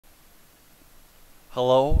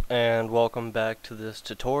Hello and welcome back to this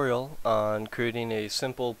tutorial on creating a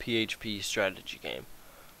simple PHP strategy game.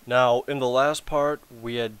 Now in the last part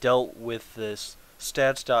we had dealt with this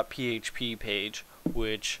stats.php page,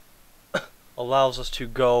 which allows us to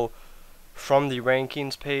go from the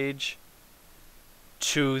rankings page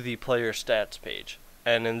to the player stats page,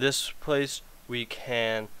 and in this place we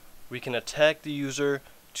can attack the user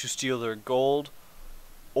to steal their gold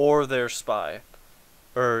or their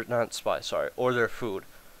or their food.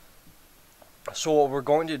 So what we're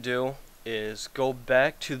going to do is go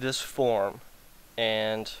back to this form,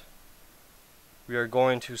 and we are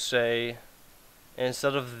going to say,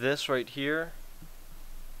 instead of this right here,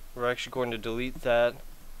 we're actually going to delete that.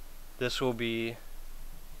 This will be,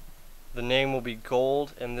 the name will be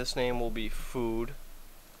gold and this name will be food.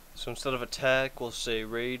 So instead of attack, we'll say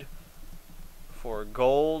raid for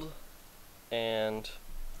gold and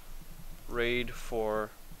raid for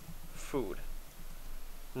food.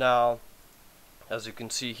 Now, as you can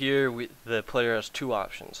see here, the player has two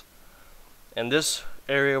options. And this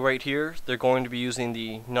area right here, they're going to be using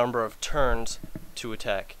the number of turns to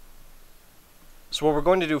attack. So what we're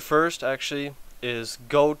going to do first, actually, is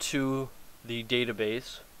go to the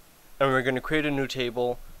database, and we're going to create a new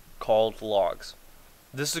table called logs.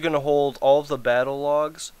 This is going to hold all of the battle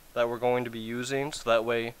logs that we're going to be using, so that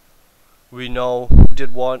way we know who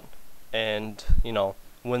did what and,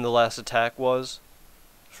 when the last attack was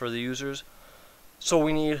for the users. So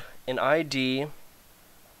we need an ID,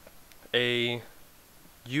 a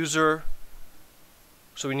user,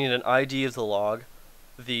 so we need an ID of the log,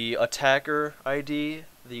 the attacker ID,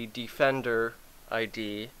 the defender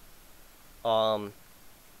ID.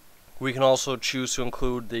 We can also choose to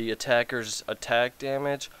include the attacker's attack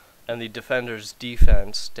damage and the defender's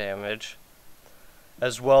defense damage,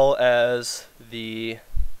 as well as the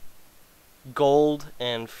gold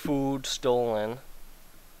and food stolen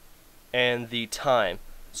and the time.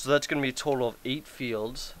 So that's going to be a total of 8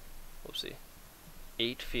 fields. Whoopsie.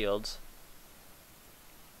 8 fields.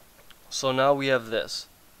 So now we have this.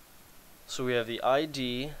 So we have the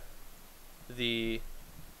ID, the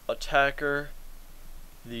attacker,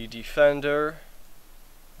 the defender,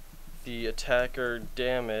 the attacker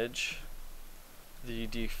damage, the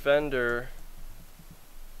defender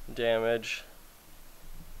damage,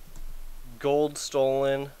 gold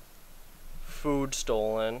stolen, food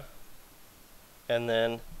stolen, and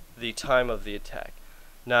then the time of the attack.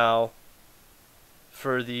 Now,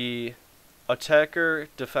 for the attacker,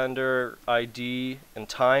 defender, ID, and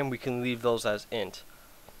time, we can leave those as int.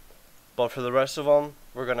 But for the rest of them,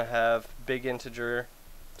 we're going to have big integer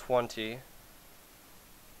 20,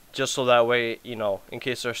 just so that way, in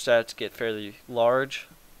case our stats get fairly large.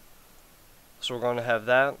 So we're going to have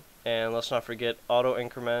that, and let's not forget auto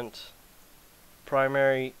increment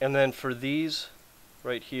primary. And then for these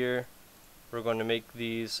right here, we're going to make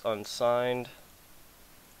these unsigned,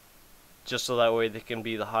 just so that way they can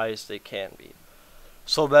be the highest they can be.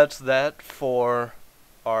 So that's that for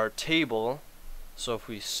our table. So if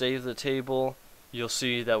we save the table, you'll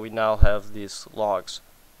see that we now have these logs.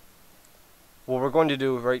 What we're going to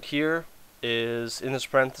do right here is, in this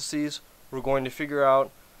parentheses, we're going to figure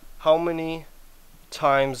out how many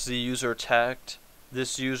times the user attacked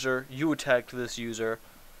this user, you attacked this user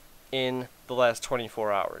in the last 24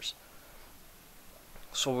 hours.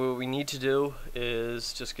 So what we need to do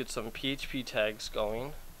is just get some PHP tags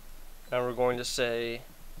going, and we're going to say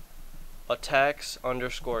attacks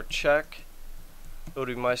underscore check. Go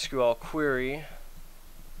to MySQL query,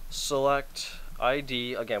 select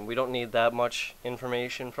ID. Again, we don't need that much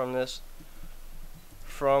information from this.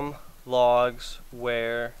 From logs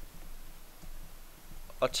where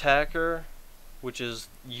attacker, which is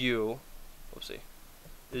you,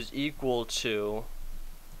 is equal to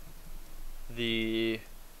the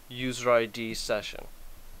user ID session,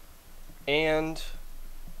 and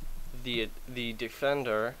the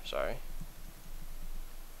defender,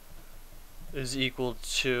 is equal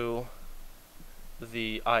to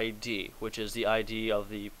the ID, which is the ID of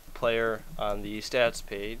the player on the stats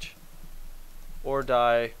page, or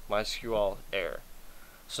die MySQL error.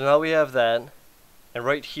 So now we have that, and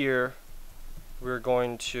right here we're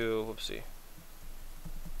going to,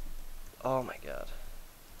 oh my god,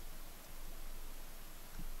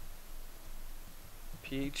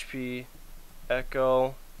 PHP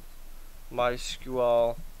echo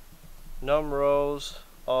MySQL num rows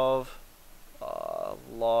of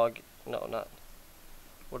log, no, not,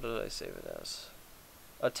 what did I save it as?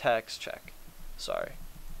 Attacks check.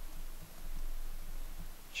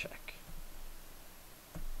 Check.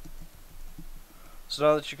 So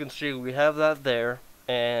now that you can see, we have that there,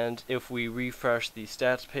 and if we refresh the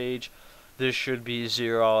stats page, this should be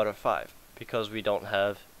 0 out of 5 because we don't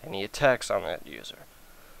have any attacks on that user.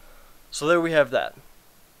 So there we have that.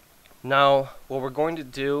 Now what we're going to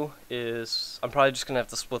do is, I'm probably just going to have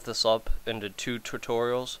to split this up into two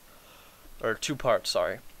tutorials, or 2 parts,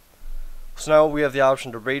 sorry. So now we have the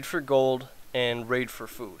option to raid for gold and raid for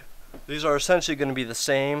food. These are essentially going to be the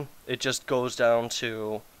same, it just goes down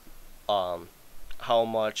to how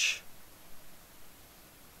much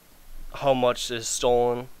is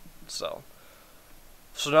stolen. So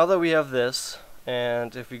now that we have this,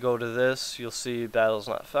 and if we go to this, you'll see battle's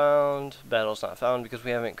not found because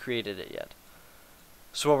we haven't created it yet.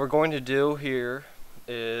 So what we're going to do here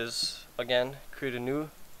is, again, create a new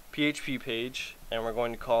PHP page, and we're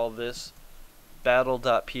going to call this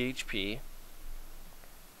battle.php.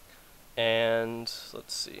 And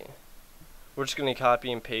let's see, we're just going to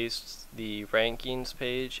copy and paste the rankings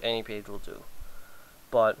page, any page will do.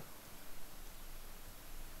 But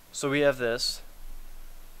so we have this,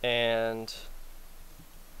 and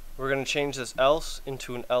we're going to change this else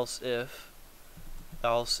into an else if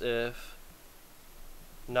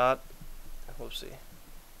not, whoopsie.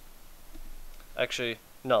 Actually,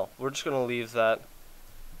 no, we're just going to leave that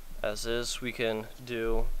as is. We can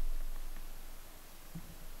do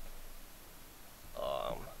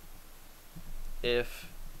if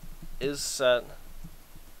is set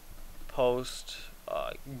post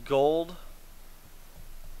gold,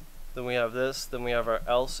 then we have this, then we have our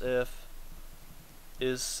else if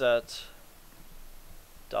is set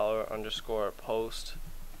 $_post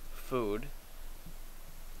food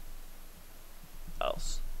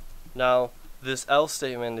else. Now this else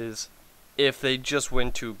statement is if they just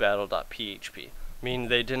went to battle.php, meaning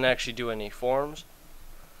they didn't actually do any forms.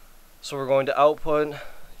 So we're going to output,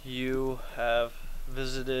 you have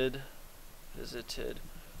visited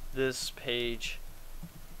this page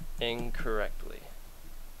incorrectly.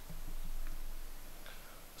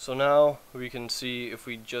 So now we can see, if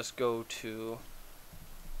we just go to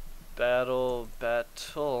battle.php,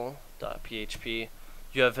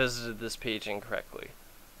 you have visited this page incorrectly.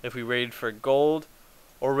 If we raid for gold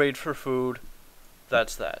or raid for food,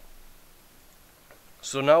 that's that.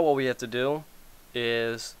 So now what we have to do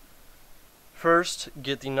is first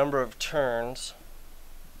get the number of turns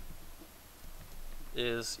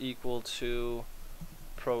is equal to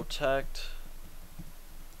protect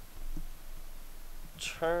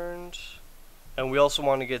turns, and we also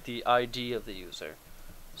want to get the ID of the user.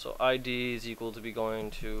 So ID is equal to be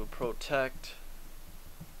going to protect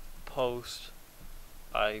post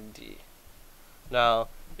ID. Now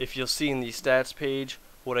if you'll see in the stats page,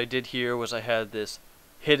 what I did here was I had this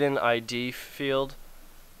hidden ID field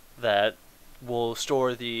that will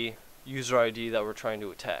store the user ID that we're trying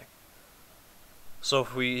to attack. So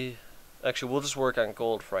if we, actually we'll just work on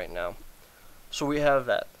gold for right now. So we have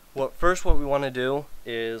that. What we want to do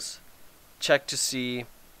is check to see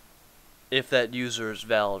if that user is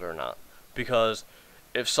valid or not, because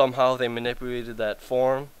if somehow they manipulated that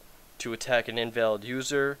form to attack an invalid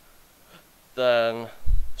user, then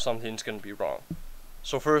something's going to be wrong.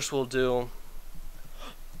 So first we'll do,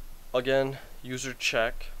 again, user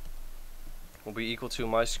check will be equal to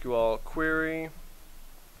MySQL query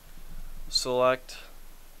select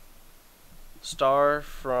star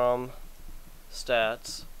from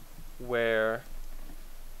stats where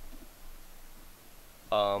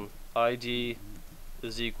ID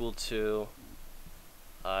is equal to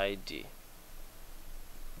ID,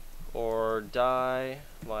 or die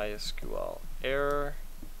MySQL error.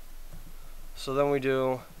 So then we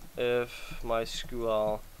do if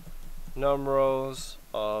MySQL numRows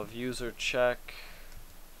of user check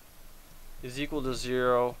is equal to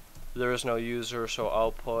 0, there is no user, so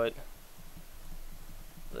output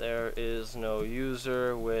there is no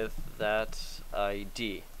user with that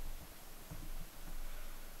ID.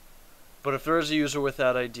 But if there is a user with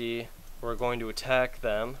that ID, we're going to attack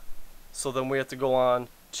them. So then we have to go on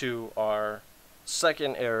to our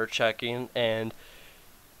second error checking, and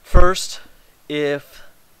first, if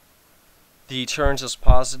the turns is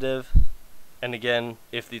positive, and again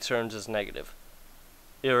if the turns is negative,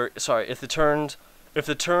 or sorry, if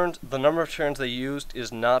the number of turns they used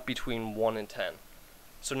is not between 1 and 10.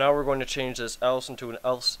 So now we're going to change this else into an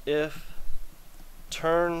else if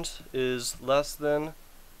turns is less than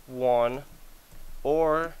 1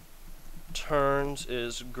 or turns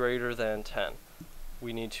is greater than 10.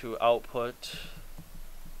 We need to output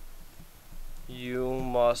you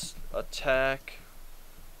must attack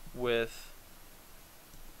with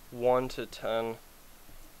 1 to 10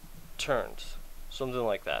 turns, something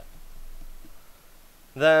like that.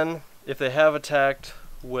 Then if they have attacked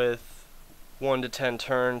with 1 to 10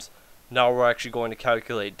 turns, Now we're actually going to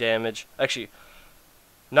calculate damage. Actually,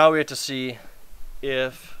 now we have to see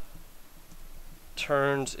if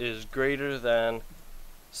turns is greater than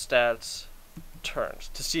stats turns,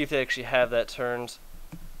 to see if they actually have that turns.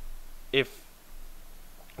 If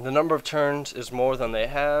the number of turns is more than they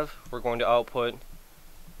have, we're going to output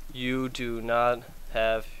you do not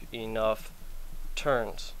have enough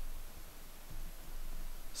turns.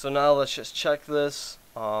 So now let's just check this.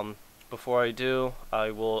 Before I do,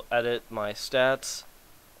 I will edit my stats.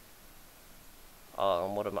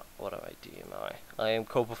 What am I DMI? I am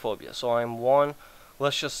copophobia. So I'm 1.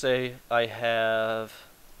 Let's just say I have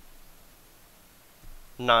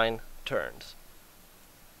 9 turns.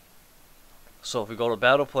 So if we go to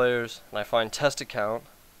battle players and I find test account,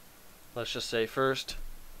 let's just say first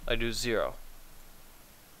I do 0.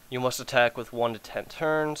 You must attack with 1 to 10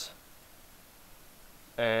 turns.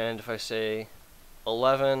 And if I say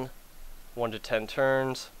 11, 1 to 10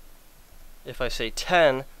 turns. If I say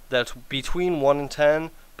 10, that's between 1 and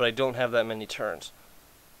 10, but I don't have that many turns.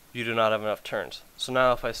 You do not have enough turns. So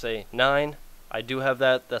now if I say 9, I do have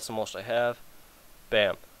that. That's the most I have.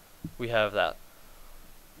 Bam. We have that.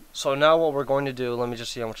 So now what we're going to do, let me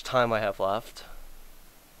just see how much time I have left.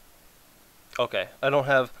 Okay, I don't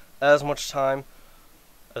have as much time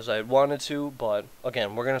as I wanted to, but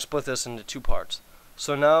again, we're going to split this into 2 parts.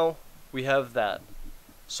 So now we have that.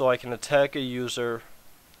 So I can attack a user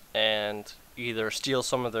and either steal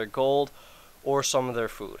some of their gold or some of their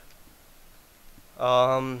food.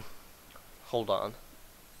 Hold on.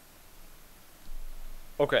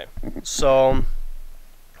 Okay, so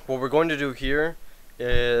what we're going to do here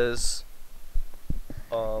is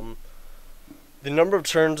the number of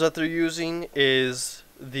turns that they're using is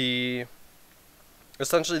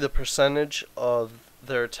essentially the percentage of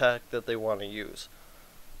their attack that they want to use.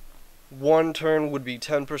 1 turn would be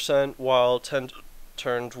 10%, while 10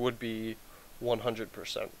 turns would be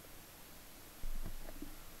 100%.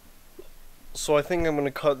 So I think I'm going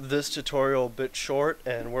to cut this tutorial a bit short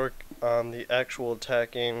and work on the actual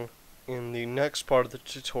attacking in the next part of the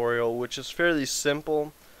tutorial, which is fairly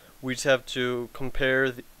simple. We just have to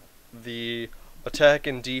compare the attack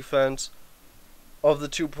and defense of the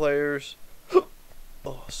 2 players.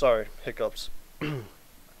 Oh, sorry, hiccups.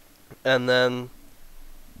 And then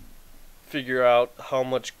figure out how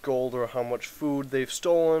much gold or how much food they've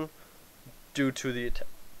stolen due to the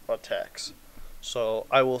attacks. So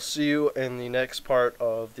I will see you in the next part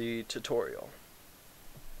of the tutorial.